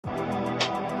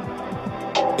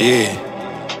Yeah.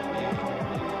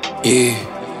 Yeah.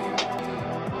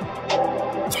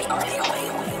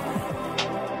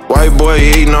 White boy,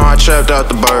 yeah, you know I trapped out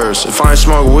the birds. If I ain't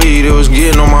smoke weed, it was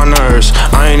getting on my nerves.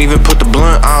 I ain't even put the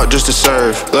blunt out just to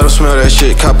serve. Let 'em smell that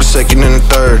shit, cop a second and a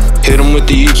third. Hit 'em with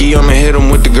the Yiki, I'ma hit 'em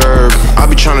with the Gerb. I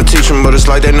be tryna teach 'em, but it's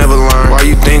like they never learn. Why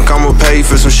you think I'ma pay you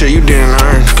for some shit you didn't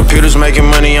earn? Computers making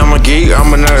money, I'm a geek,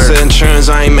 I'm a nerd. Setting trends,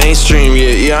 I ain't mainstream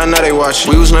yet. Yeah, I know they watching.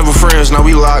 We was never friends, now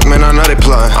we locked, man, I know they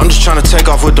plot. I'm just tryna take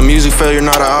off with the music, failure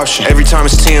not an option. Every time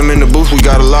it's TM in the booth, we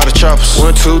got a lot of choppers.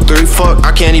 1, 2, 3, fuck,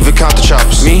 I can't even count the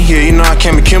choppers. Me, yeah, you know I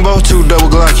came Kimbo, 2 double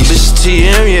Glockies. This is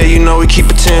TM, yeah, you know we keep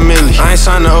it 10 milli. I ain't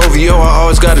signed the OVO, I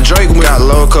always got a Drake. We got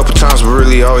low a couple times, but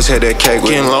really always had that cake.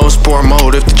 Getting low in sport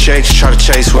mode if the checks try to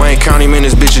chase. Wayne County, man,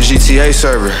 this bitch a GTA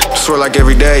server. Swear like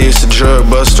every day it's a drug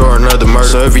bust or another murder.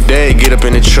 So every day get up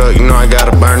in the truck, you know I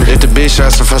gotta burn it. If the bitch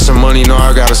asking for some money, you know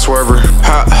I gotta swerve her.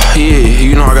 Yeah,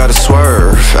 you know I gotta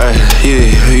swerve.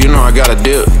 Yeah, you know I gotta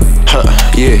dip.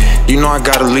 Yeah, you know I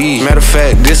gotta leave. Matter of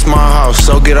fact, this my house,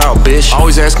 so get out, bitch.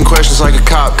 Always asking questions like a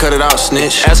cop, cut it out,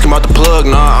 snitch. Asking about the plug,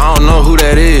 nah, I don't know who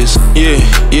that is. Yeah,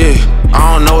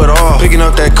 I don't know it all. Picking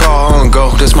up that call on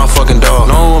go, this my fucking dog.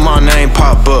 Knowing when my name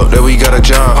pop up, that we got a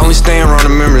job. Only staying around the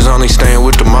members, only staying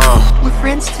with the mob. We're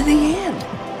friends to the end,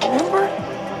 remember?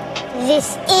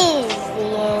 This is the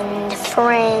end,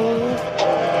 friend.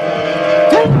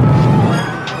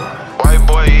 White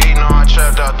boy, yeah, you know I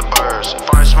trapped out the birds. If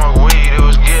I ain't smoke weed, it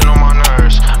was getting on my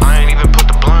nerves. I ain't even put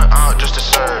the blunt out just to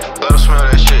serve. Let 'em smell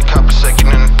that shit, cop a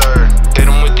second and a third. Hit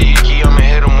 'em with the Yiki, I'ma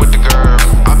hit 'em with the Gerb.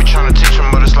 I be tryna teach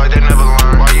 'em, but it's like they never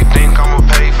learn. Why you think I'ma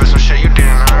pay you for some shit you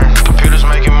didn't earn? Computers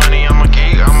making money, I'm a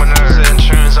geek, I'm a nerd. Setting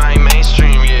trends, I ain't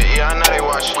mainstream yet. Yeah, I know they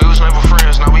watch. We was never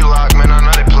friends, now we locked, man, I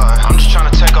know they plot. I'm just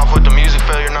tryna take off with the music,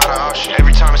 failure not an option.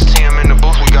 Every time it's TM in the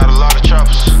booth, we got a lot of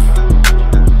choppers.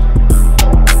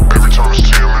 Every time it's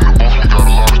TM in the booth, we got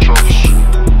a lot of choppers.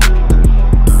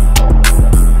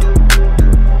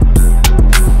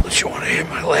 Don't you want to hear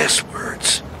my last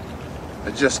words?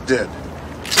 I just did.